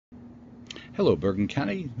Hello, Bergen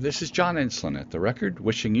County. This is John Enslin at the Record,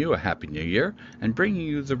 wishing you a Happy New Year and bringing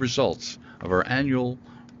you the results of our annual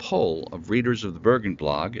poll of readers of the Bergen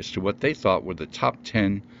blog as to what they thought were the top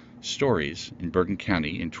 10 stories in Bergen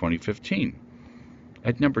County in 2015.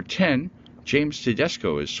 At number 10, James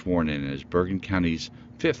Tedesco is sworn in as Bergen County's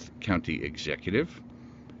 5th county executive.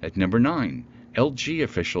 At number 9, LG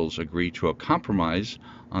officials agree to a compromise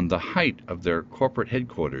on the height of their corporate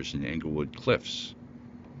headquarters in Englewood Cliffs.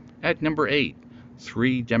 At number 8,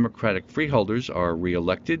 3 Democratic freeholders are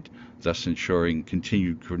re-elected, thus ensuring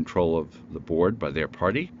continued control of the board by their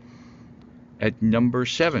party. At number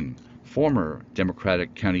 7, former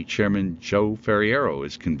Democratic County Chairman Joe Ferriero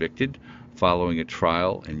is convicted following a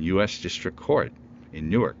trial in U.S. District Court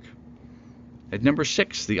in Newark. At number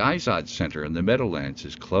 6, the Izod Center in the Meadowlands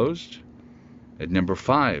is closed. At number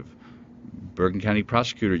 5, Bergen County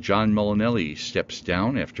Prosecutor John Molinelli steps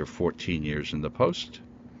down after 14 years in the post.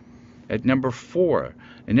 At number 4,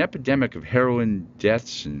 an epidemic of heroin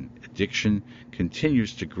deaths and addiction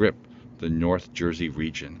continues to grip the North Jersey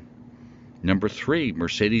region. Number 3,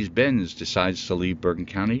 Mercedes-Benz decides to leave Bergen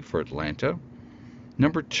County for Atlanta.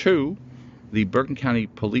 Number 2, the Bergen County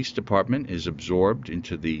Police Department is absorbed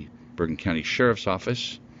into the Bergen County Sheriff's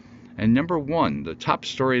Office. And number 1, the top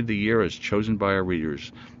story of the year as chosen by our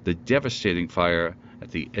readers, the devastating fire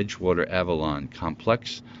at the Edgewater Avalon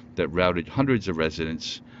complex that routed hundreds of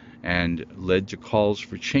residents and led to calls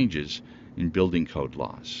for changes in building code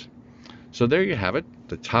laws. So there you have it,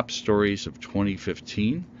 the top stories of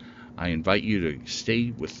 2015. I invite you to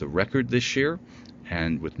stay with the Record this year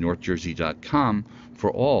and with NorthJersey.com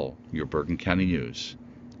for all your Bergen County news.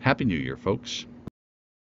 Happy New Year, folks.